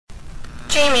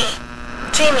Jamie.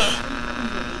 Jamie.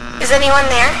 Is anyone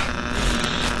there?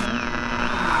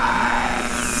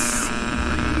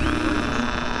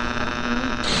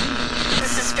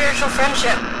 This is Spiritual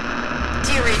Friendship.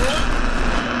 Do you read me?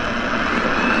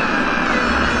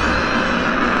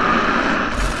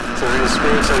 So any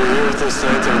spirits that are here with us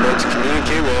tonight that would like to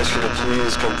communicate, we ask you to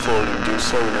please come forward and do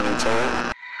so at any time.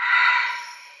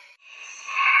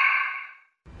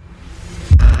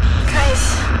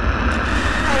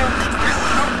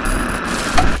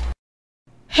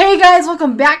 Hey guys,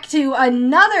 welcome back to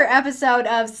another episode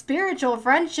of Spiritual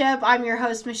Friendship. I'm your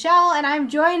host, Michelle, and I'm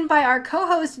joined by our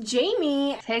co-host,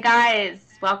 Jamie. Hey guys,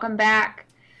 welcome back.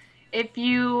 If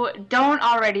you don't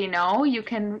already know, you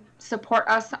can support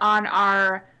us on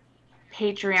our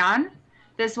Patreon.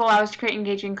 This will allow us to create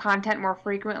engaging content more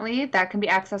frequently that can be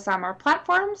accessed on our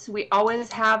platforms. We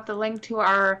always have the link to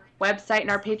our website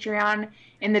and our Patreon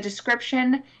in the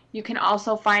description. You can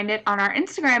also find it on our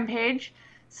Instagram page.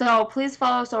 So please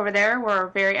follow us over there. We're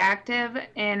very active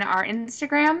in our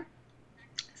Instagram.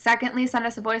 Secondly, send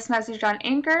us a voice message on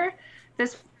Anchor.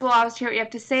 This will allow us to hear what you have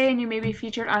to say, and you may be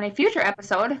featured on a future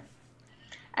episode.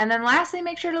 And then lastly,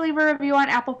 make sure to leave a review on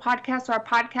Apple Podcasts, so our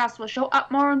podcast will show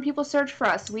up more when people search for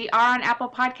us. We are on Apple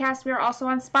Podcasts. We are also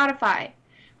on Spotify.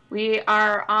 We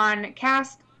are on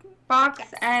Castbox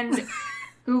and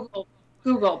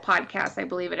Google Podcasts, I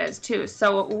believe it is too.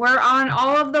 So we're on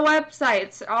all of the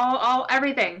websites, all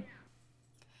everything.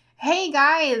 Hey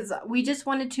guys, we just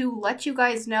wanted to let you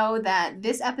guys know that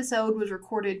this episode was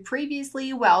recorded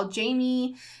previously while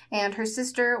Jamie and her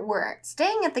sister were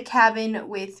staying at the cabin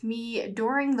with me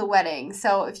during the wedding.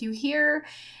 So if you hear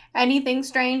anything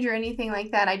strange or anything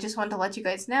like that, I just want to let you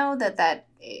guys know that that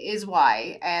is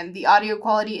why. And the audio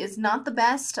quality is not the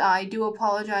best. I do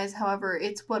apologize. However,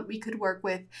 it's what we could work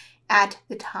with at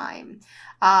the time.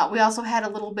 We also had a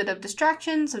little bit of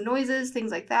distraction, some noises,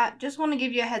 things like that. Just want to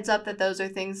give you a heads up that those are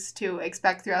things to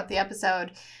expect throughout the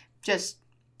episode, just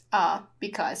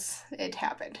because it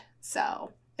happened.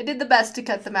 So I did the best to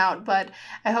cut them out, but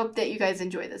I hope that you guys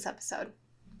enjoy this episode.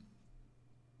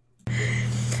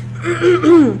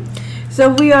 So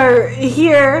we are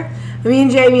here, me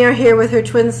and Jamie are here with her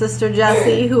twin sister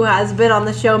Jessie, who has been on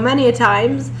the show many a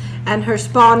times, and her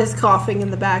spawn is coughing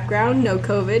in the background, no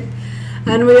COVID.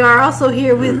 And we are also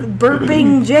here with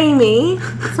burping Jamie.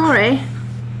 Sorry.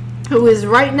 Who is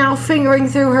right now fingering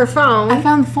through her phone. I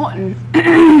found Fortin.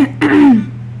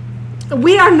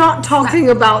 We are not talking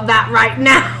about that right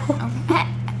now. Okay.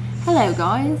 Hello,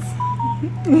 guys.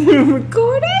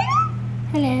 Recording?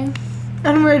 Hello.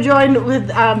 And we're joined with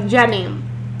Jenny.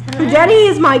 Hello. Jenny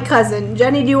is my cousin.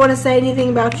 Jenny, do you want to say anything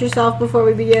about yourself before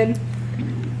we begin?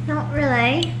 Not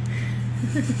really.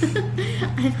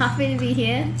 I'm happy to be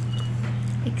here.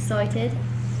 Excited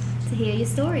to hear your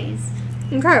stories.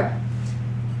 Okay.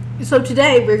 So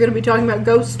today we're going to be talking about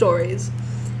ghost stories.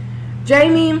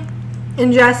 Jamie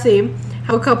and Jessie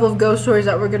have a couple of ghost stories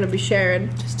that we're going to be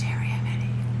sharing. Just Terry and Eddie.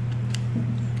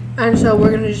 And so we're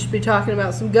going to just be talking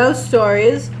about some ghost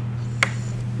stories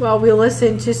while we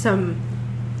listen to some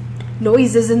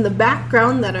noises in the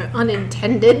background that are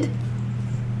unintended.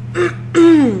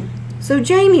 So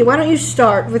Jamie, why don't you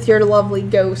start with your lovely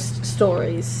ghost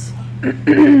stories?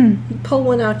 Pull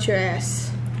one out your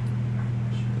ass.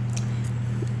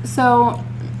 So,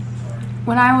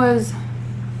 when I was,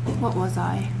 what was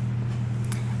I?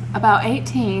 About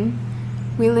 18,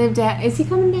 we lived at, is he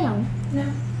coming down?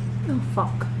 No. Oh,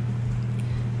 fuck.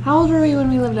 How old were we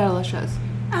when we lived at Alicia's?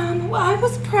 Well, I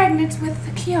was pregnant with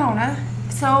Kiana,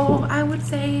 so I would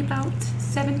say about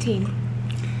 17.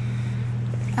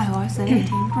 Oh, I said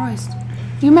 18. Christ.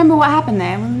 Do you remember what happened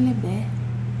there when we lived there?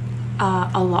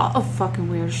 A lot of fucking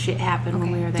weird shit happened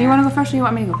when we were there. Do you want to go first or do you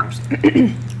want me to go first?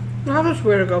 How does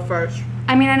weird to go first?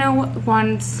 I mean, I know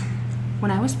once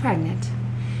when I was pregnant,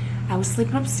 I was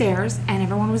sleeping upstairs and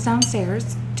everyone was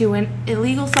downstairs doing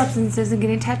illegal substances and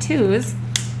getting tattoos.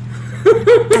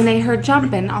 And they heard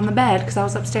jumping on the bed because I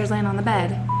was upstairs laying on the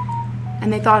bed.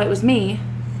 And they thought it was me.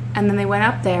 And then they went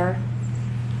up there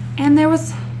and I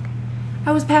was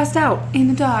passed out in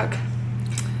the dark.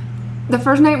 The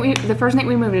first night we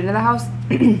moved into the house,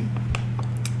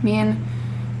 me and,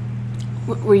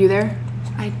 were you there?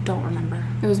 I don't remember.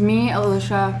 It was me,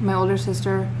 Alicia, my older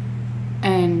sister,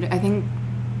 and I think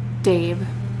Dave.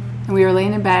 And we were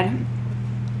laying in bed,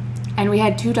 and we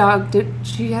had two dogs.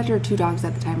 She had her two dogs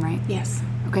at the time, right? Yes.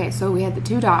 Okay, so we had the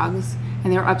two dogs,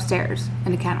 and they were upstairs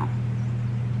in a kennel.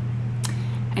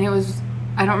 And it was,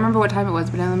 I don't remember what time it was,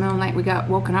 but in the middle of the night we got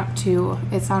woken up to,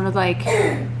 it sounded like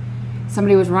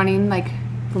somebody was running like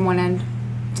from one end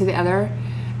to the other,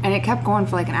 And it kept going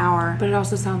for like an hour. But it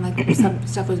also sounded like some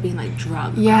stuff was being like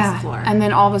drugged across Yeah. the floor. And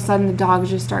then all of a sudden the dogs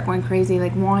just start going crazy,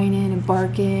 like whining and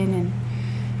barking, and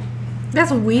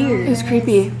That's weird. it was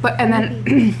creepy. But and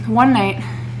then one night,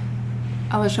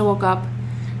 Alicia woke up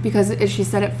because she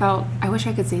said it felt. I wish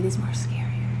I could say these more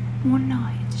scarier. One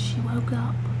night she woke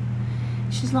up.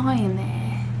 She's lying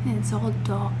there, and it's all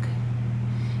dark.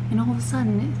 And all of a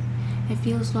sudden, it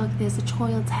feels like there's a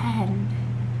child's hand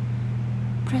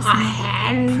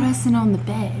pressing on the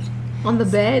bed. On the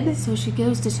bed? So she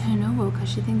goes to turn over because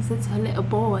she thinks it's her little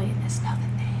boy, and there's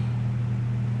nothing there.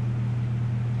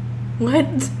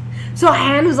 What? So a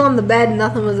hand was on the bed and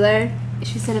nothing was there?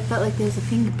 She said it felt like there was a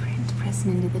fingerprint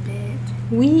pressing into the bed.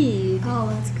 Weird. Oh,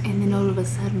 that's creepy. And then all of a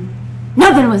sudden,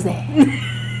 nothing was there.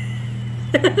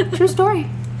 True story.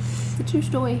 It's a true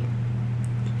story.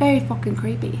 Very fucking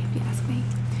creepy, if you ask me.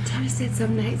 Tommy said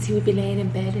some nights he would be laying in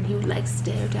bed and he would like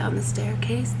stare down the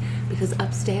staircase because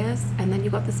upstairs, and then you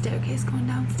got the staircase going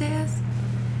downstairs,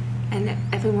 and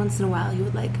every once in a while he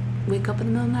would like wake up in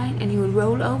the middle of the night and he would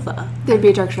roll over There'd be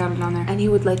a dark shadow down there. and he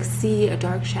would like see a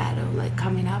dark shadow like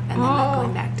coming up and then like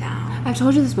going back down. I've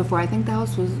told you this before. I think the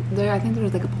house was there. I think there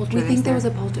was like a poltergeist. We think there was a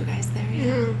poltergeist there,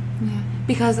 yeah. yeah.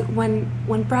 Because when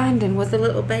Brandon was a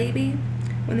little baby,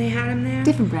 when they had him there,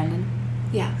 Different Brandon.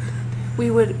 yeah, we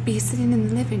would be sitting in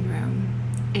the living room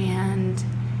and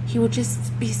he would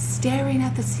just be staring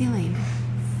at the ceiling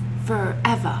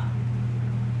forever.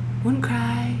 Wouldn't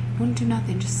cry, wouldn't do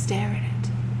nothing, just stare at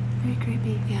it. Very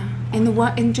creepy. Yeah. In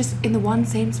the one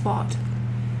same spot.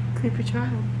 Creepy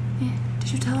child. Yeah.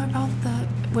 Did you tell her about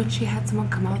when she had someone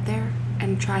come out there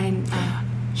and try and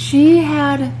She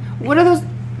had. What are those?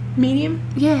 Medium?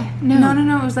 Yeah. No.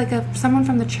 No, it was like someone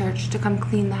from the church to come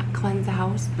cleanse the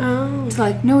house. Oh. It's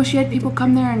like No, she had people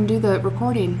come there and do the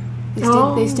recording.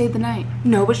 They stayed the night.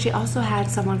 no, but she also had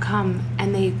someone come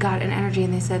and they got an energy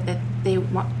and they said that they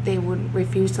would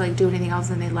refuse to like do anything else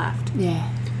and they left. Yeah.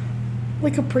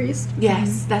 Like a priest?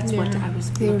 Yes, that's what Yeah. I was.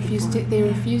 They looking refused for. to. They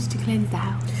refused to cleanse the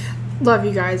house. Love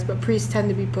you guys, but priests tend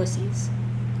to be pussies.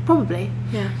 Probably.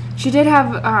 Yeah. She did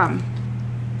have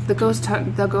the ghost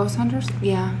hunters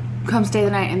Yeah. come stay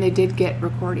the night, and they did get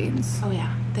recordings. Oh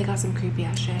yeah, they got some creepy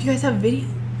ass shit. Do you guys have video?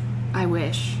 I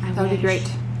wish. I That would be wish.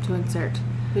 great to insert.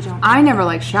 We don't. I never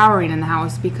liked showering in the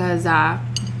house because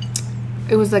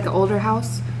it was like an older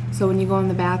house. So when you go in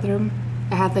the bathroom,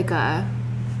 it had like a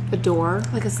door,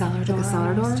 like a cellar door. like a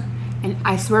cellar door. almost. And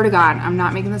I swear to God, I'm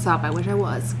not making this up. I wish I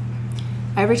was.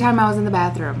 Every time I was in the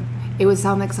bathroom, it would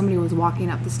sound like somebody was walking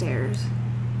up the stairs,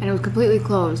 and it was completely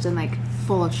closed and like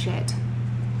full of shit.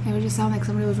 It would just sound like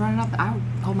somebody was running up. I would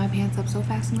pull my pants up so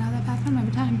fast and out of that bathroom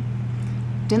every time.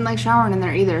 Didn't like showering in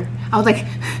there either. I would like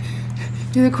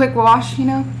do the quick wash,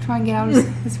 try and get out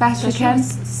as fast as That you can.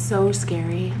 shit was so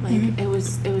scary. Like it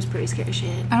was pretty scary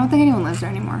shit. I don't think anyone lives there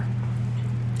anymore.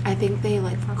 I think they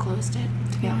like foreclosed it.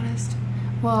 To be Yeah. honest,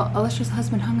 Well, Alicia's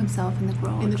husband hung himself in the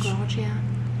garage. in the garage, yeah.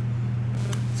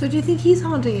 So do you think he's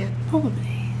haunting it?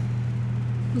 Probably.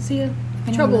 Was he a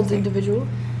anyone troubled lives there. individual?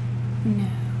 No.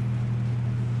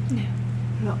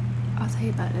 Look, I'll tell you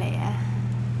about it later.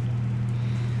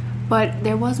 But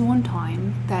there was one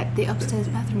time that the upstairs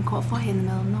bathroom caught fire in the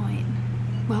middle of the night.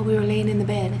 While we were laying in the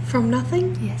bed. From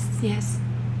nothing? Yes. Yes.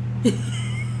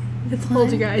 I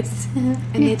told you guys. And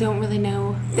they don't really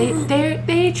know.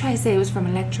 They try to say it was from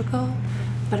electrical,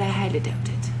 but I highly doubt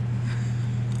it.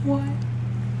 What?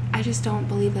 I just don't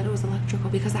believe that it was electrical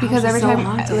because the house Because was every so time,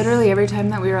 haunted. literally every time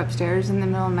that we were upstairs in the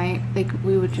middle of the night, like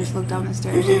we would just look down the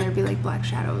stairs and there'd be like black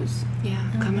shadows. Yeah,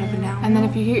 coming up and down. And then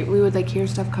if you hear, we would like hear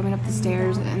stuff coming up the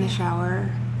stairs in the shower.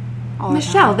 All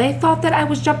Michelle, the they thought that I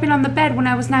was jumping on the bed when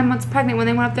I was 9 months pregnant. When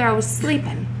they went up there, I was sleeping.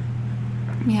 time.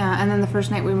 Yeah, and then the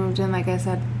first night we moved in, like I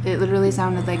said, it literally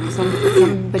sounded like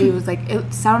somebody was like,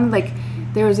 it sounded like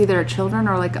there was either children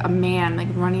or like a man like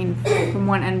running from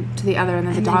one end to the other, and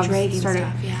then And the then dogs dragging started.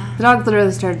 stuff, yeah. The dogs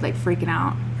literally started like freaking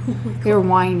out. They were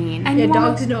whining. And Yeah, you wanna-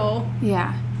 dogs know.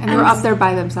 Yeah, and they were up there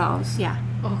by themselves. Yeah.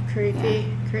 Oh, creepy.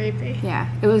 Creepy. Yeah,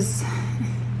 it was.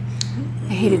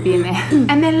 I hated being there.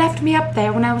 And they left me up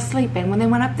there when I was sleeping. When they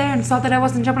went up there and saw that I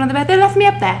wasn't jumping on the bed, they left me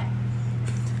up there.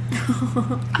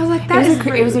 I was like, that is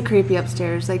It was a creepy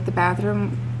upstairs. Like the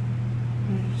bathroom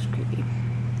was creepy.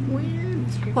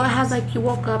 Weird. Well, it had like, you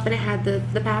woke up and it had the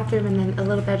bathroom and then a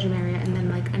little bedroom area and then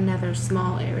like another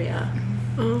small area.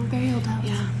 Oh, Very old house.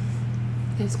 Yeah.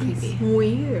 It was creepy.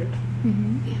 weird.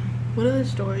 Yeah. What other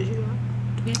stories you got?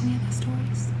 Do we have any other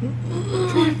stories? I'm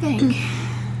trying to think.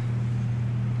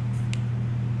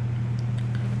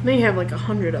 I think you have like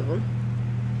 100 of them.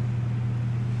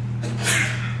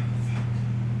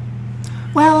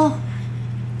 Well,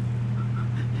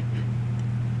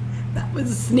 That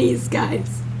was a sneeze,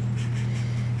 guys.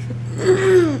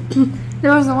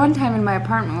 There was the one time in my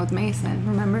apartment with Mason,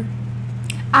 remember?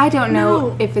 I don't know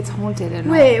No. if it's haunted or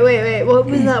not. Wait. What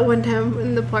was that one time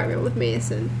in the apartment with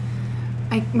Mason?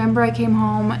 I remember I came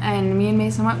home and me and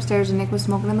Mason went upstairs and Nick was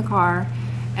smoking in the car,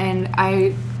 and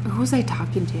who was I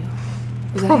talking to?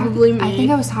 Was Probably me. I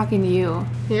think I was talking to you,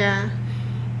 Yeah.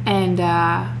 and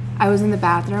I was in the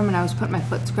bathroom and I was putting my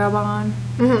foot scrub on,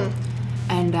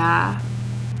 and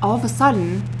all of a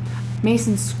sudden,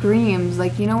 Mason screams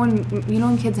like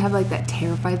when kids have like that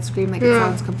terrified scream, like it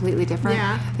sounds completely different.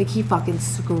 Yeah. Like he fucking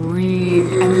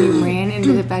screamed and he ran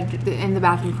into the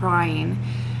bathroom crying,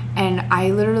 and I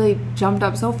literally jumped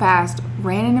up so fast,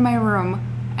 ran into my room,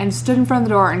 and stood in front of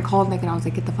the door and called Nick, and I was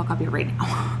like, "Get the fuck up here right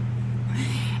now!"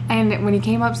 And when he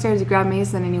came upstairs, he grabbed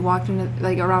Mason and he walked into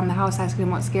around the house asking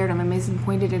him what scared him, and Mason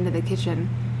pointed into the kitchen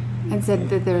and said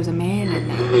that there was a man in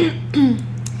there.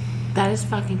 That is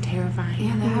fucking terrifying.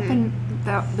 Yeah, that happened.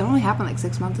 That only happened like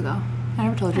 6 months ago. I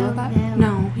never told you about that.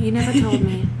 No, you never told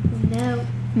me. No.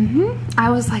 I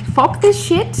was like, fuck this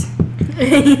shit.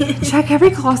 Check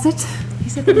every closet. He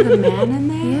said there was a man in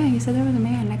there? Yeah, he said there was a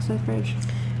man next to the fridge.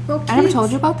 Well, I never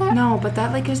told you about that? No, but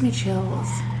that like gives me chills.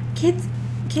 Kids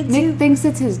Nick thinks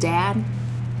it's his dad.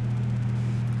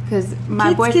 Because my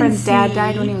Kids boyfriend's can dad see.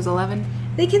 died when he was 11.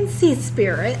 they can see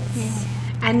spirits.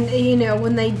 And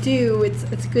when they do,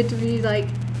 it's good to be like,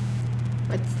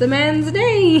 what's the man's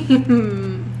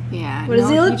name? Yeah. What does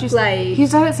he look like?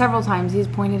 He's done it several times. He's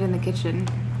pointed in the kitchen.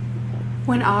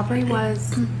 When Aubrey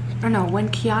was, when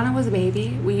Kiana was a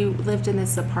baby, we lived in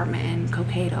this apartment in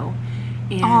Cokato.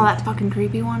 And, Oh, that fucking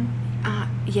creepy one.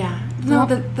 yeah. No,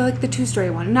 the like the 2-story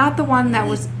one, not the one that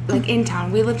was like in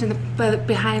town. We lived in the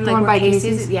behind like one where by Casey's.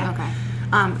 Casey's? Yeah.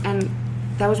 Okay. And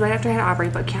that was right after I had Aubrey.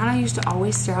 But Kiana used to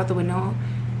always stare out the window,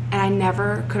 and I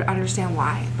never could understand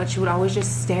why. But she would always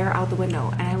just stare out the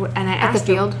window, and I At the asked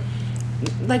her, field?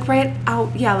 like right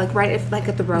out, yeah, like right if like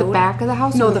at the road, The back of the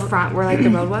house? No, or the front where like the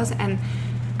road was, and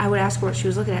I would ask her what she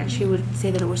was looking at, and she would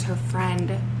say that it was her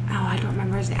friend. Oh, I don't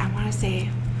remember his name. I want to say,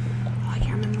 I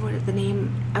can't remember what the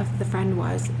name of the friend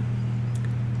was.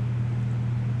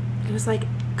 It was like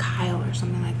Kyle or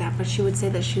something like that. But she would say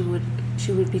that she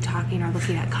would be talking or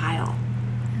looking at Kyle.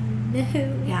 No.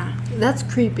 Yeah, That's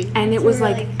creepy. and it was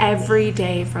like really every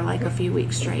day for like a few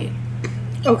weeks straight.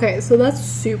 Okay, so that's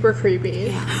super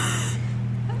creepy.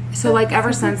 So like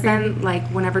ever since then, like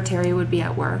whenever Terry would be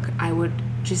at work, I would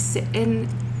just sit in.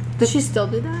 Does she still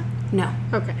do that? No,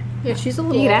 Okay. Yeah, she's a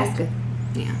little You could old. ask her.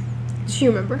 yeah, Does she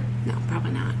remember? no,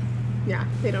 probably not. Yeah,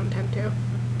 they don't tend to.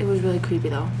 It was really creepy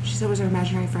though. She said it was her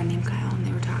imaginary friend named Kyle, and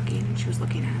they were talking, and she was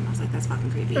looking at him. I was like, that's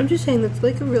fucking creepy. I'm just saying that's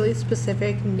like a really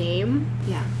specific name.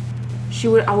 Yeah. She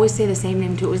would always say the same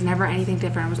name too. It was never anything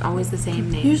different. It was always the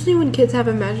same name. Usually when kids have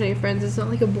imaginary friends, it's not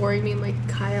like a boring name like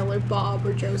Kyle or Bob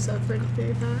or Joseph or anything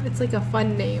like that. It's like a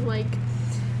fun name like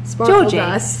Sparkle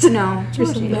Dust. No, Or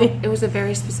something. it was a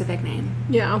very specific name.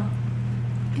 Yeah.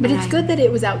 But And it's I- good that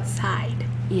it was outside.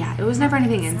 Yeah, it was never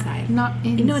anything inside. Not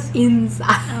in. Not inside.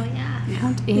 Oh yeah.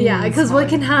 Not in. Yeah, because what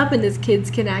can happen is kids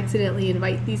can accidentally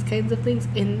invite these kinds of things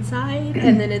inside,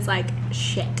 and then it's like,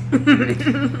 shit.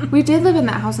 We did live in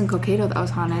that house in Cokato that was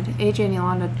haunted. AJ and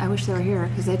Yolanda, I wish they were here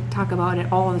because they talk about it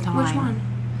all the time. Which one?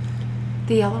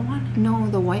 The yellow one? No,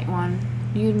 the white one.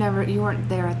 You weren't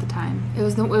there at the time. It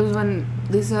was when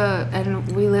Lisa and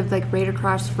we lived like right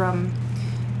across from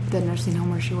the nursing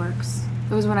home where she works.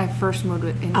 It was when I first moved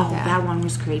into Oh, that. that one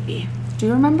was creepy. Do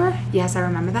you remember? Yes, I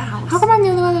remember that house. How come I'm the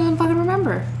only one that doesn't fucking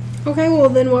remember? Okay, well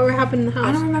then what happened in the I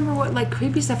house? don't remember what like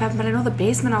creepy stuff happened, but I know the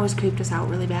basement always creeped us out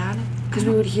really bad because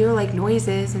we would hear like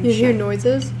noises and You shit. hear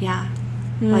noises? Yeah,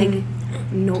 like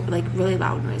like really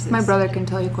loud noises. My brother can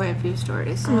tell you quite a few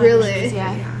stories. Really?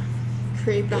 Yeah,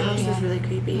 Creepy. the house was really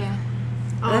creepy. Yeah.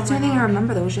 But that's the only thing I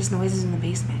remember. There was just noises in the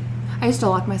basement. I used to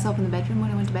lock myself in the bedroom when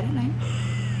I went to bed at night.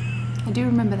 I do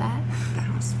remember that. That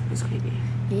house was creepy.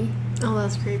 Oh,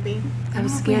 that's creepy. I was don't know if we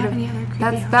scared have of any other creepy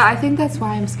that's houses. that. I think that's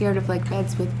why I'm scared of like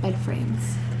beds with bed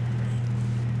frames.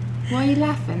 Why are you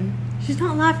laughing? She's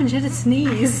not laughing, she had to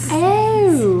sneeze.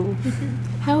 Oh,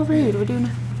 how rude! We're doing a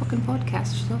fucking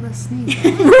podcast. She's over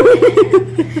sneezing.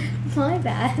 My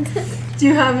bad. Do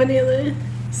you have any other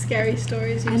scary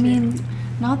stories? I mean,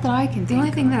 not that I can The think.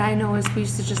 only thing that I know is we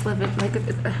used to just live in like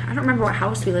I don't remember what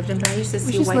house we lived in, but I used to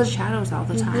see just white lived- shadows all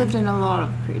the We've time. lived in a lot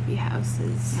of creepy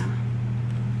houses. Yeah.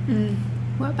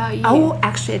 What about you? Oh,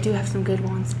 actually, I do have some good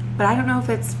ones, but I don't know if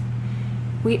it's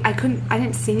I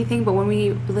didn't see anything, but when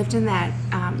we lived in that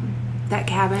that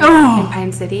cabin in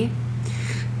Pine City,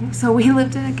 so we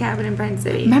lived in a cabin in Pine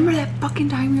City. remember that fucking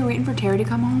time we were waiting for Terry to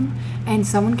come home, and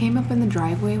someone came up in the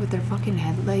driveway with their fucking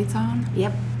headlights on?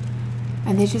 Yep.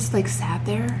 And they just like sat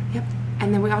there. Yep.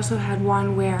 And then we also had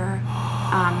one where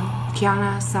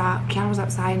Kiana was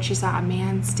outside and she saw a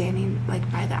man standing like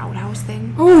by the outhouse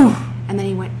thing. Ooh. And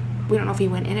then we don't know if he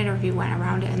went in it or if he went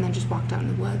around it and then just walked out in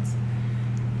the woods.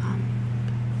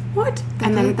 What?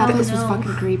 And then That place was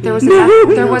fucking creepy. there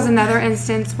was another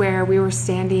instance where we were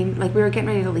standing, like we were getting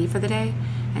ready to leave for the day,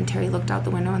 and Terry looked out the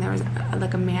window and there was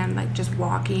like a man like just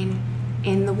walking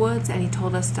in the woods, and he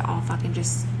told us to all fucking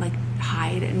just like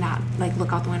hide and not like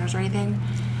look out the windows or anything.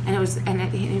 And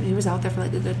he was out there for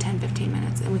like a good 10-15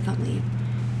 minutes and we couldn't leave.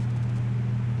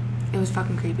 It was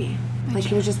fucking creepy. Like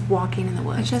he was just walking in the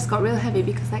My woods. chest got real heavy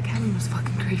because that cabin was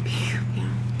fucking creepy. Yeah.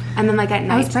 And then like at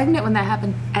I was night, pregnant when that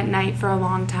happened. at night for a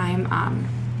long time,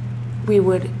 we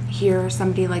would hear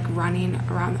somebody like running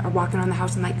around or walking around the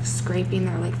house and like scraping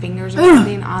their like fingers or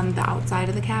something on the outside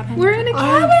of the cabin. We're in a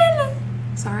cabin.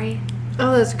 Sorry.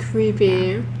 Oh, that's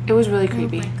creepy. It was really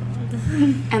creepy.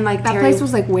 And like That Terry, place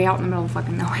was like way out in the middle of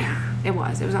fucking nowhere. It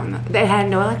was on it had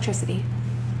no electricity,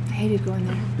 I hated going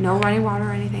there. no running water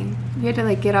or anything. You had to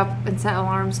like get up and set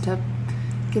alarms to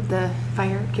get the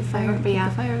fire But yeah.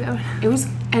 the fire going. It was,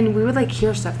 and we would like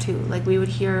hear stuff too. Like we would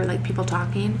hear like people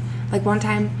talking. Like one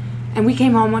time, and we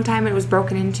came home one time and it was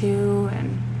broken into,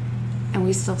 and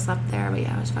we still slept there. But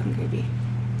yeah, it was fucking creepy.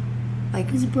 Like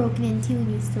It was broken into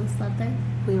and you still slept there?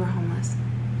 we were homeless.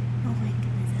 Oh my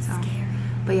goodness, that's So. scary.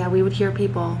 But yeah, we would hear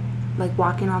people like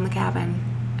walking around the cabin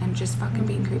and just fucking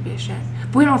being creepy as shit.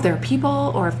 But we don't know if they were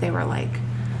people or if they were like,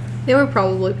 They were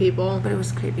probably people. but it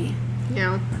was creepy.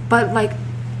 Yeah. But like,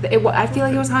 I feel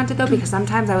like it was haunted though because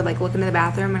sometimes I would like look into the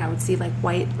bathroom and I would see like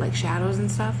white like shadows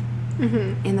and stuff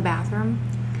in the bathroom.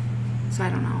 So I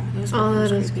don't know. It was. Oh, it was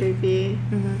that is creepy.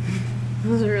 It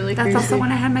was really That's creepy. also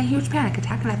when I had my huge panic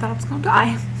attack and I thought I was gonna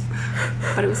die.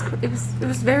 But it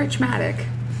was very traumatic.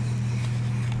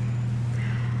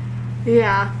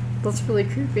 Yeah, that's really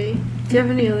creepy. Do you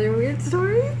have any other weird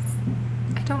stories?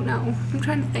 I don't know. I'm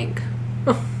trying to think.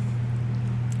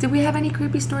 Did we have any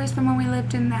creepy stories from when we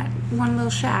lived in that one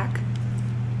little shack?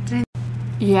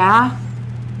 Yeah.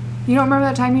 You don't remember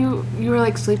that time you were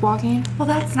like sleepwalking? Well,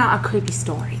 that's not a creepy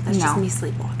story. That's just No. me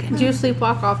sleepwalking. Do you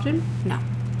sleepwalk often? No.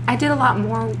 I did a lot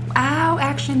more. Ow,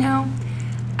 actually, no.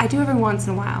 I do every once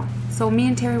in a while. So me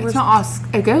and Terry were. It's not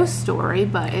a ghost story,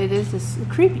 but it is a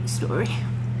creepy story.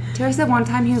 Terry said one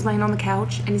time he was laying on the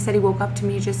couch and he said he woke up to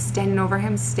me just standing over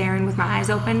him, staring with my eyes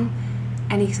open.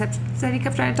 And he said he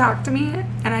kept trying to talk to me,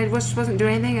 and I wasn't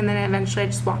doing anything. And then eventually I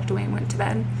just walked away and went to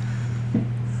bed.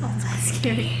 Oh, that's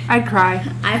scary. I'd cry.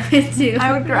 I would too.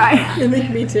 I would cry.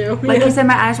 Me too. Like he said,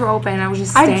 my eyes were open. And I was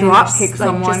just I'd standing drop there, kick like,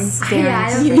 someone. just staring Yeah, I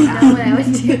don't straight even at know what I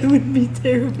would do. It would be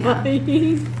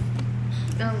terrifying.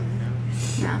 Oh no.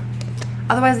 Yeah.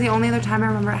 Otherwise, the only other time I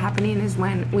remember it happening is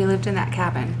when we lived in that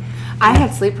cabin. I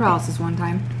had sleep paralysis one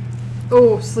time.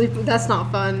 Oh, sleep. That's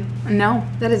not fun. No.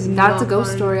 That is That's not a ghost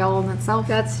fun. story all in itself.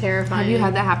 That's terrifying. Have you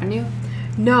had that happen to you?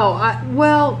 No.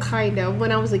 Well, kind of.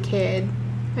 When I was a kid,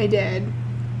 I did.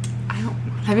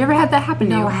 Have you ever had that happen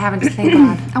to you? No, I haven't. Thank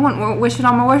God. I wouldn't wish it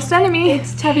on my worst enemy.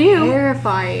 Have you?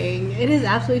 Terrifying. It is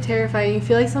absolutely terrifying. You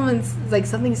feel like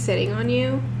something's sitting on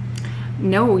you.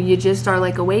 No, you just are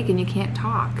like awake and you can't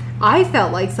talk. I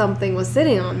felt like something was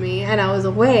sitting on me, and I was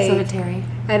awake. So did Terry.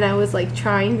 And I was like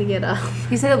trying to get up.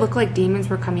 He said it looked like demons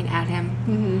were coming at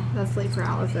him. That's sleep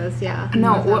paralysis. Yeah.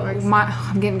 No, That's how it works.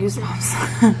 I'm getting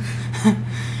goosebumps.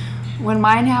 When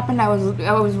mine happened, I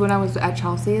was when I was at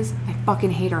Chelsea's. I fucking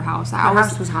hate her house. Her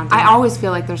house was haunted. I always feel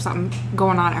like there's something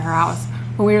going on at her house.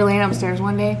 When we were laying upstairs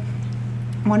one night,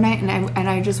 and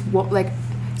I just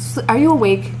are you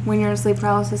awake when you're in sleep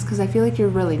paralysis? Because I feel like you're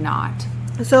really not.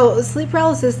 So sleep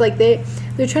paralysis, like they're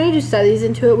trying to do studies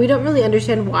into it. We don't really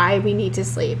understand why we need to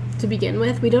sleep to begin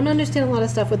with. We don't understand a lot of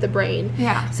stuff with the brain.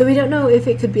 Yeah. So we don't know if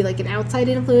it could be like an outside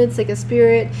influence, like a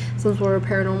spirit, some sort of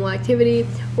paranormal activity,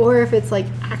 or if it's like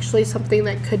actually something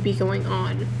that could be going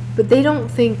on. But they don't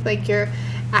think like you're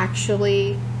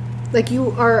actually, like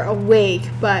you are awake,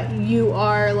 but you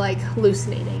are like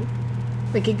hallucinating,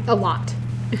 like a lot.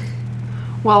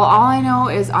 Well, all I know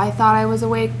is I thought I was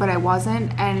awake, but I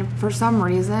wasn't, and for some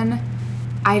reason,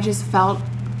 I just felt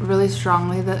really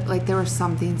strongly that like there was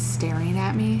something staring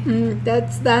at me.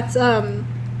 That's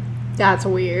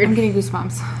weird. I'm getting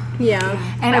goosebumps. Yeah.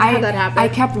 And I've had that happen. I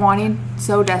kept wanting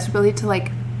so desperately to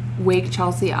like wake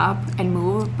Chelsea up and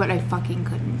move, but I fucking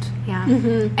couldn't. Yeah.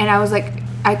 Mm-hmm. And I was like,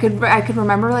 I could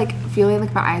remember like feeling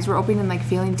like my eyes were open and like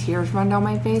feeling tears run down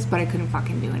my face, but I couldn't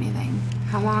fucking do anything.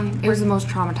 How long? It was the most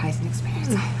traumatizing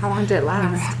experience. How long did it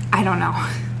last? I don't know.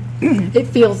 It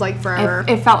feels like forever.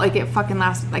 It felt like it fucking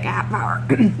lasted like a half hour.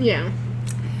 Yeah.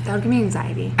 That would give me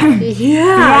anxiety.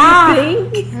 Yeah. I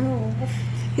think.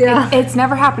 Yeah. It's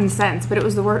never happened since, but it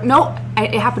was the worst. No,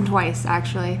 it happened twice,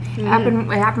 actually. It happened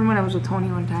when I was with Tony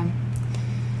one time.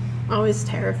 Always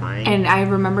terrifying. And I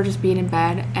remember just being in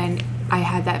bed, and I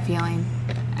had that feeling.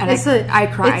 And I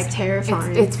cried. It's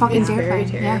terrifying. It's fucking very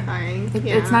terrifying. terrifying.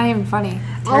 Yeah. It's not even funny.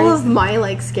 All of my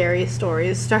like scary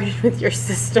stories started with your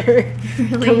sister.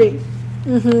 Really?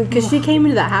 Because she came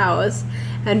into the house,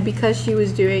 and because she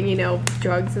was doing, you know,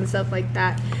 drugs and stuff like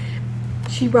that,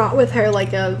 she brought with her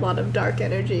like a lot of dark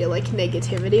energy, like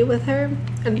negativity with her,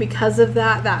 and because of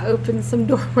that, that opened some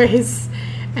doorways,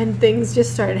 and things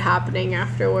just started happening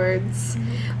afterwards.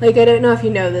 Like, I don't know if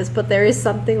you know this, but there is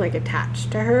something like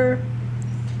attached to her.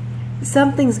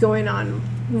 Something's going on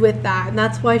with that, and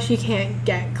that's why she can't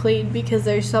get clean, because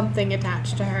there's something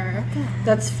attached to her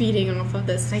that's feeding off of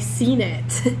this. I seen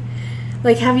it.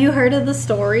 Like, have you heard of the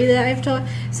story that I've told?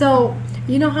 So,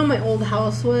 you know how my old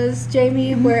house was,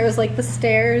 Jamie, where it was like the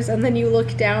stairs, and then you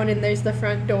look down and there's the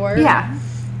front door? Yeah.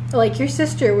 Like, your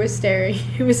sister was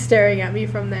staring at me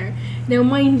from there. Now,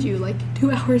 mind you, like 2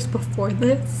 hours before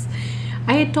this,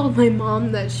 I had told my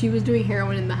mom that she was doing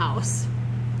heroin in the house.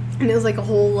 And it was like a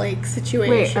whole like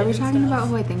situation. Wait, are we and talking stuff. about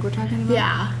who I think we're talking about?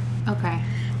 Yeah. Okay.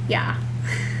 Yeah.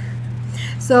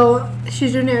 So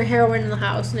she's doing her heroin in the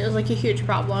house, and it was like a huge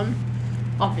problem,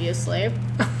 obviously.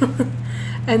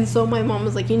 And so my mom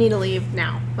was like, "You need to leave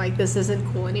now. Like, this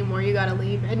isn't cool anymore. You gotta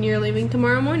leave, and you're leaving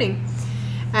tomorrow morning."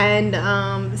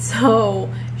 And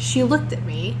so she looked at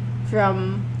me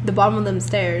from the bottom of them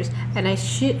stairs, and I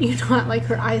shit you not, like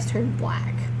her eyes turned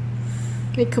black,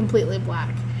 like completely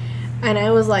black. And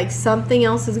I was like, something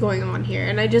else is going on here.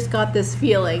 And I just got this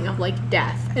feeling of like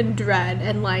death and dread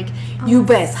and like, you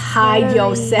best hide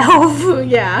yourself.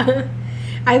 Yeah.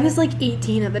 I was like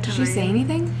 18 at the time. Did she say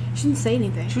anything? She didn't say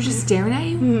anything. She was just staring at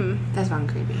you? That's fucking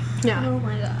creepy. Yeah. Oh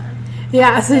my god.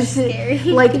 Yeah, so That's she, scary.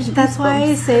 like, that's why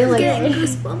I say, like,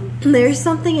 Goosebumps. there's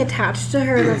something attached to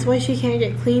her, and that's why she can't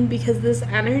get clean, because this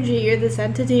energy or this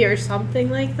entity or something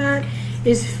like that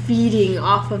is feeding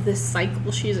off of this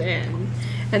cycle she's in.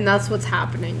 And that's what's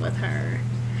happening with her.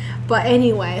 But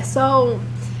anyway, so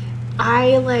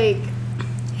I, like,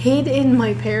 hid in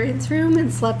my parents' room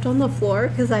and slept on the floor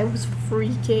because I was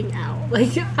freaking out.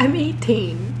 Like, I'm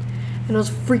 18 and I was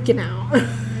freaking out.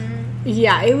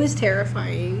 Yeah, it was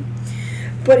terrifying.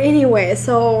 But anyway,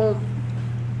 so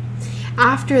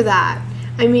after that,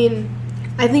 I mean,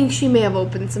 I think she may have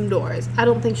opened some doors. I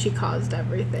don't think she caused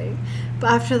everything.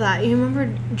 But after that, you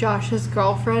remember Josh's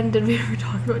girlfriend? Did we ever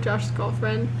talk about Josh's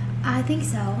girlfriend? I think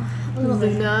so. A little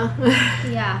bit. Luna.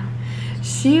 Yeah.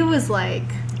 She was like,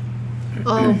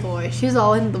 oh boy, she was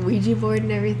all in the Ouija board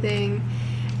and everything.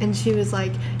 And she was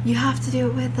like, you have to do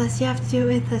it with us. You have to do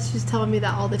it with us. She was telling me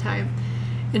that all the time.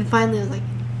 And finally I was like,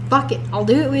 fuck it. I'll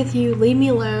do it with you. Leave me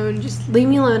alone. Just leave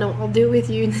me alone. I'll do it with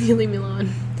you. And then you leave me alone.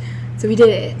 So we did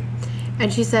it.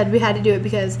 And she said we had to do it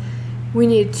because we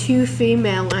needed 2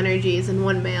 female energies and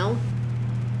 1 male.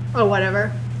 Or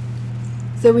whatever.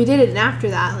 So we did it, and after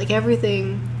that, like,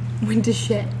 everything went to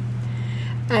shit.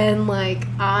 And, like,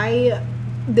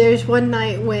 there's one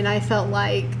night when I felt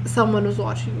like someone was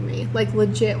watching me. Like,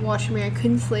 legit watching me. I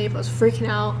couldn't sleep. I was freaking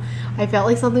out. I felt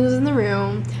like something was in the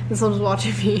room, and someone was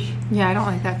watching me. Yeah, I don't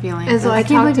like that feeling. And so I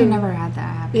can't believe talked you to- never had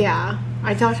that happen. Yeah.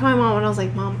 I talked to my mom, and I was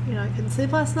like, Mom, you know, I couldn't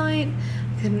sleep last night.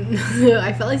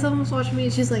 I felt like someone was watching me,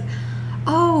 and she's like,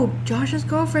 oh, Josh's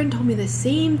girlfriend told me the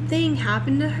same thing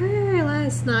happened to her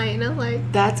last night. And I was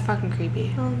like, That's fucking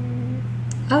creepy.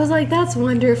 that's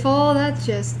wonderful. That's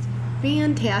just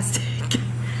fantastic.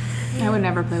 I would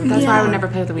never play with That's why I would Yeah. never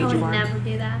play with the I Ouija would board. never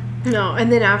do that. No,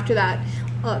 and then after that,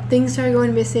 things started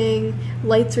going missing.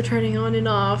 Lights were turning on and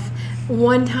off.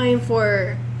 One time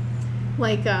for,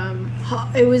 like,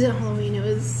 it wasn't Halloween, it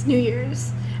was New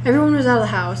Year's. Everyone was out of the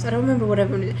house. I don't remember what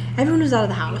everyone was out of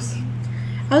the house.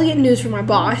 I was getting news from my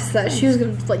boss that she was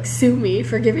going to, like, sue me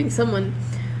for giving someone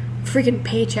freaking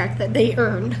paycheck that they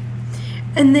earned.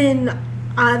 And then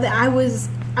I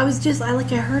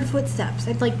heard footsteps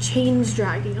and, like, chains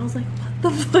dragging. I was like, what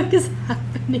the fuck is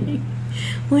happening?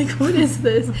 Like, what is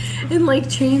this? And, like,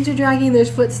 chains are dragging, there's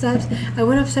footsteps. I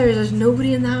went upstairs, there's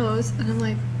nobody in the house. And I'm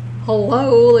like,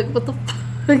 hello? Like, what the fuck?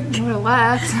 I would have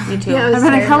left. Me too. Yeah, it was I'd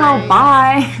be like, hello, terrifying.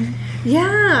 bye.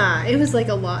 Yeah, it was like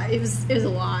a lot. It was a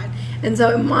lot. And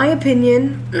so, in my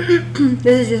opinion,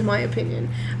 this is just my opinion.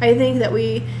 I think that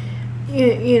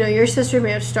you know, your sister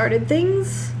may have started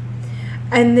things,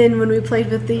 and then when we played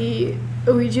with the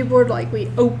Ouija board, like, we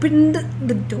opened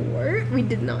the door. We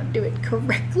did not do it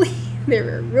correctly. There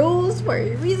were rules for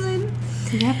a reason.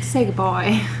 You have to say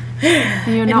goodbye.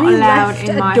 And you're And not we allowed left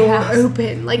in a my door house.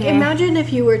 open. Like, Yeah. imagine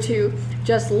if you were to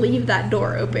just leave that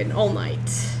door open all night.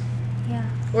 Yeah.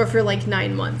 or for like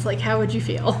 9 months, like how would you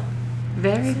feel?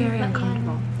 Very, very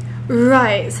uncomfortable.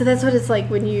 Right. So that's what it's like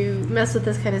when you mess with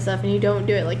this kind of stuff and you don't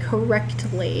do it like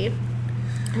correctly.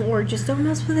 Or just don't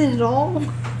mess with it at all.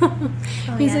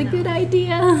 He's a good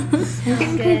idea. You're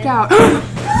getting creeped out.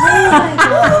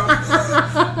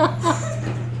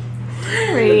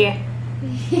 Sorry.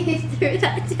 You threw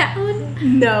that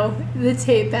down. No, the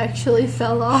tape actually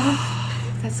fell off.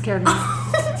 That scared me.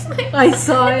 I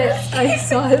saw it. I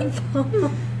saw it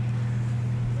fall.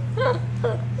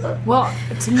 Well,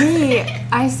 to me,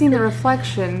 I seen the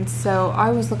reflection, so I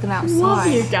was looking Love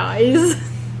outside. you guys.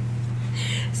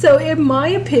 So, in my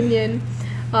opinion,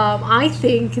 I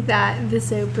think that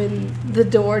this opened the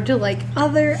door to like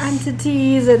other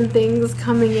entities and things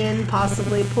coming in,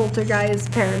 possibly poltergeist,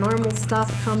 paranormal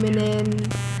stuff coming in,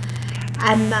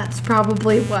 and that's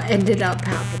probably what ended up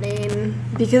happening.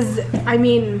 Because, I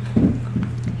mean,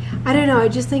 I don't know, I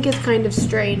just think it's kind of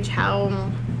strange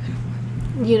how,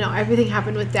 you know, everything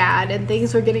happened with Dad, and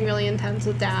things were getting really intense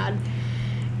with Dad,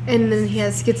 and then he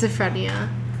has schizophrenia,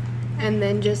 and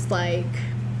then just like,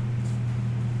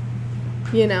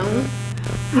 you know,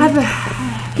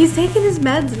 he's taking his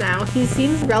meds now. He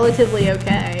seems relatively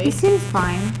okay. He seems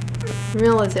fine.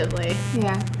 Relatively.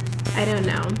 Yeah. I don't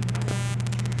know.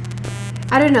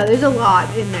 There's a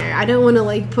lot in there. I don't want to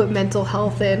like put mental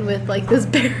health in with like this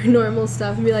paranormal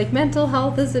stuff and be like mental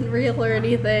health isn't real or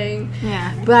anything.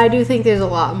 Yeah. But I do think there's a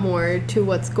lot more to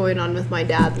what's going on with my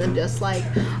dad than just like,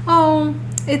 oh,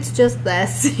 it's just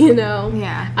this, you know?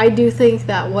 Yeah. I do think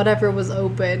that whatever was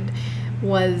opened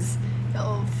was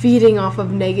feeding off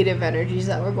of negative energies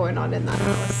that were going on in that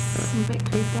house. I'm a bit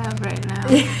creeped out right now.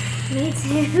 Me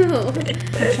too.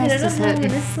 I don't know how I'm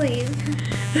gonna sleep.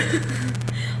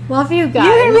 Love you guys.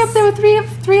 You're gonna be up there with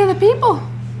three other people.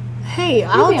 Hey,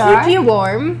 I'll be keep alright. you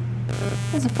warm.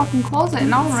 There's a fucking closet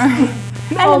in our room.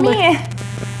 Oh And my- me.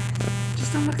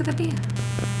 Just don't look at the beer.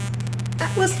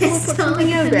 That was Just put don't something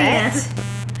look at over the it.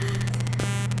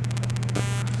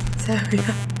 So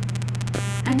yeah.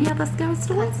 Any other scary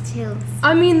stories? That's chills.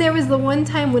 I mean, there was the one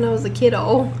time when I was a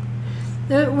kiddo.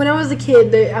 When I was a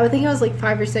kid, I think I was like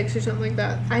 5 or 6 or something like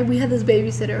that. We had this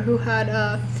babysitter who had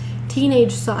a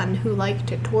teenage son who liked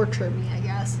to torture me, I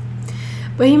guess.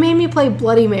 But he made me play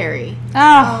Bloody Mary.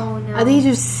 Oh. Oh no. At the age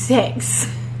of 6.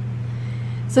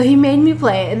 So he made me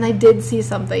play it, and I did see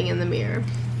something in the mirror.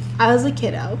 I was a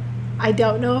kiddo. I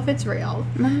don't know if it's real.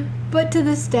 But to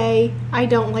this day, I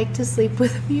don't like to sleep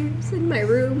with mirrors in my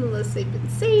room unless they've been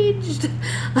saged,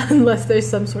 unless there's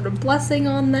some sort of blessing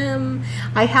on them.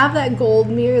 I have that gold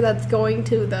mirror that's going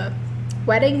to the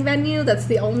wedding venue. That's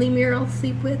the only mirror I'll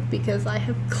sleep with because I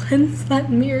have cleansed that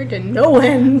mirror to no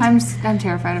end. I'm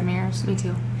terrified of mirrors. Me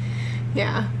too.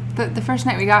 Yeah. The first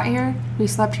night we got here, we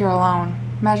slept here alone.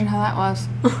 Imagine how that was.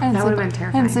 That would've been I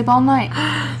terrifying. didn't sleep all night.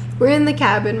 We're in the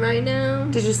cabin right now.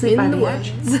 Did you sleep in by the the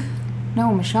edge? woods.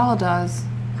 No, Michelle does.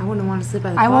 I wouldn't want to sleep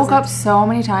by the I woke closet. up so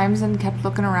many times and kept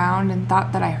looking around and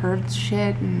thought that I heard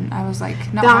shit, and I was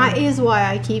like, no. That is why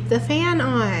I keep the fan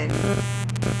on.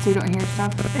 So you don't hear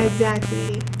stuff?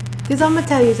 Exactly. Because I'm going to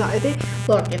tell you something.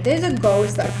 Look, if there's a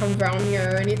ghost that comes around here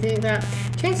or anything like that,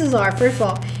 chances are, first of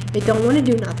all, it don't want to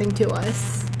do nothing to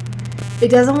us. It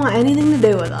doesn't want anything to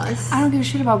do with us. I don't give a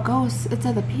shit about ghosts. It's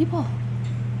other people.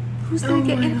 Who's gonna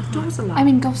get in if the doors are locked? I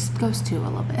mean, ghosts too, a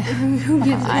little bit. Who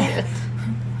gives a shit?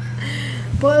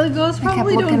 But the ghosts I kept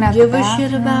probably looking don't at the give a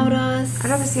shit bathroom. about us. I'd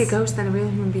rather see a ghost than a real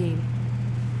human being.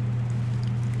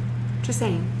 Just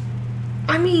saying.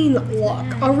 I mean, look,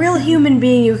 a real human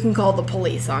being you can call the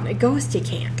police on. A ghost you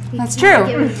can't. That's Get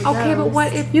true. rid of the Okay, but ghost.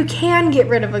 what if You can get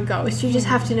rid of a ghost. You just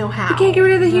have to know how. you can't get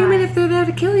rid of the human if they're there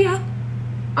to kill you?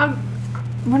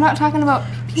 We're not talking about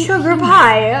Sugar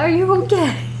pie, are you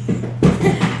okay?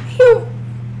 You...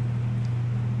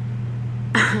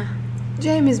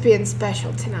 Jamie's being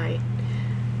special tonight.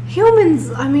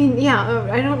 Humans, I mean, yeah,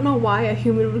 I don't know why a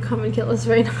human would come and kill us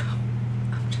right now.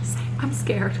 I'm just saying. I'm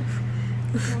scared.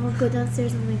 I'll go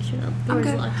downstairs and make sure the I'm door's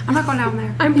good. locked. I'm not going down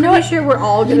there. I'm pretty sure we're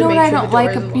all gonna You know make what I sure don't the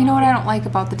like? door is You know what I locked. don't like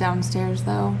about the downstairs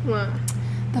though? What?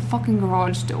 The fucking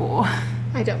garage door.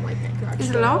 I don't like that garage Is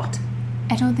it door. locked?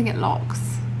 I don't think it locks.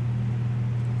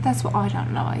 That's what I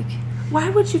don't like. Why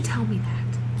would you tell me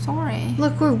that? Sorry.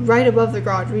 Look, we're right above the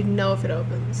garage. We know if it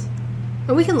opens.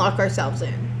 And we can lock ourselves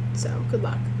in. So, good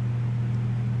luck.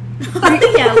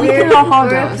 Yeah, we're lock all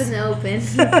up doors. and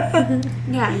open.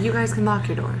 Yeah, you guys can lock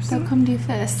your doors. They'll come to you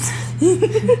first.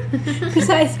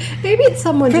 Besides, maybe it's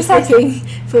someone just Precisely.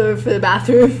 looking for the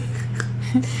bathroom.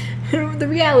 The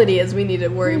reality is we need to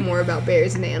worry more about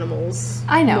bears and animals.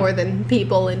 I know. More than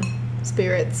people and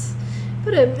spirits.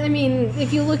 But, I mean,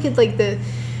 if you look at, like, the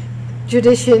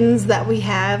traditions that we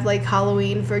have, like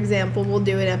Halloween, for example. We'll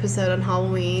do an episode on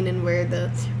Halloween and where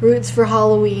the roots for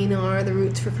Halloween are, the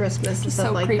roots for Christmas and stuff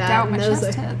So like creeped that. out And my those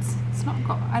chest are- hurts. It's not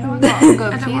good. I don't got a good I don't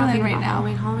want to feeling think right about now.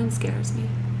 Halloween. Halloween scares me.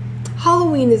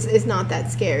 Halloween is not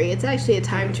that scary. It's actually a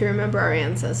time to remember our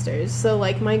ancestors. So,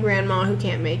 like, my grandma who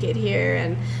can't make it here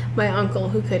and my uncle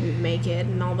who couldn't make it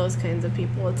and all those kinds of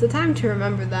people. It's a time to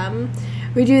remember them.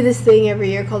 We do this thing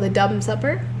every year called a dumb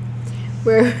supper,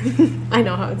 where I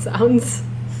know how it sounds.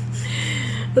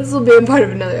 This will be a part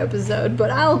of another episode, but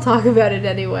I'll talk about it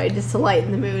anyway just to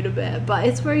lighten the mood a bit. But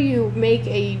it's where you make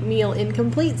a meal in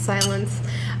complete silence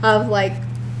of, like,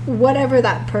 whatever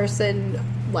that person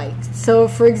liked. So,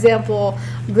 for example,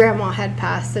 Grandma had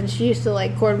passed and she used to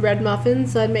like cornbread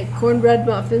muffins, so I'd make cornbread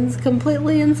muffins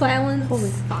completely in silence. Holy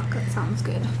fuck, that sounds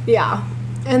good. Yeah.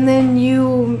 And then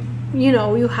you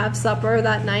have supper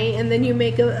that night, and then you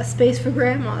make a space for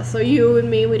Grandma. So you and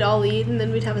me, we'd all eat, and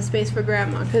then we'd have a space for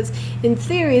Grandma. Because in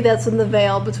theory, that's when the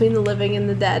veil between the living and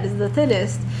the dead is the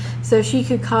thinnest. So she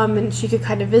could come and she could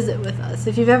kind of visit with us.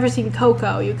 If you've ever seen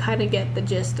Coco, you kind of get the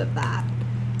gist of that.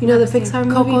 You know the Pixar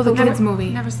movie? Coco, the Coco? kids movie.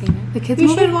 Never seen it. The kids You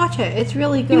movie? should watch it. It's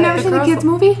really good. You've never seen the kids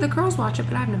movie? The girls watch it,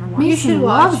 but I've never watched You it. should Mason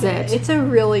watch loves it. it. It's a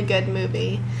really good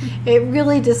movie. It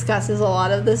really discusses a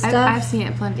lot of this stuff. I've seen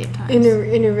it plenty of times.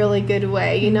 in a really good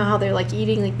way. You know how they're like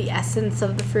eating like the essence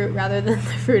of the fruit rather than the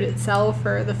fruit itself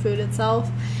or the food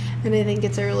itself. And I think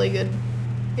it's a really good.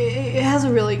 It has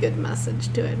a really good message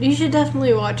to it. You should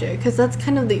definitely watch it because that's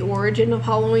kind of the origin of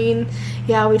Halloween.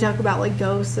 Yeah, we talk about like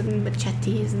ghosts and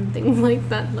machetes and things like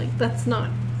that. Like that's not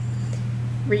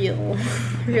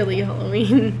really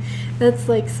Halloween. That's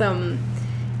like some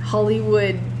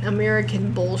Hollywood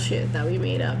American bullshit that we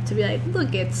made up to be like,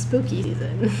 look, it's spooky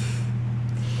season.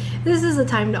 This is a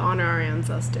time to honor our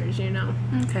ancestors, you know?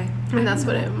 Okay. And that's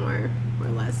what it more or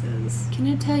less is. Can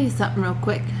I tell you something real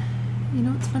quick? You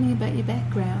know what's funny about your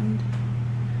background?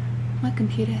 My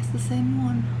computer has the same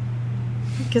one.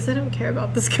 Because I don't care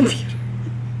about this computer.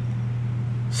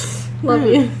 Love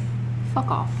you. Fuck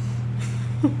off.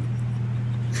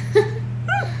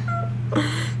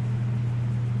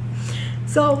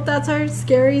 So that's our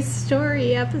scary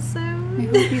story I episode.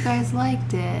 hope you guys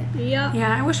liked it. Yeah,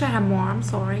 Yeah, I wish I had more. I'm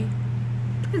sorry.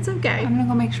 it's okay. I'm gonna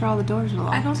go make sure all the doors are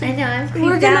locked. I don't I think know, I'm We're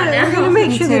creeped out gonna now. make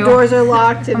Me sure the too. doors are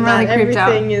locked and I'm that really creeped out.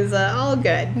 everything is all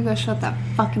good. I'm gonna go shut that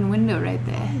fucking window right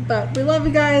there. But we love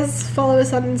you guys. Follow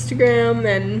us on Instagram,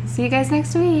 and See you guys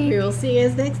next week. we will see you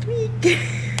guys next week.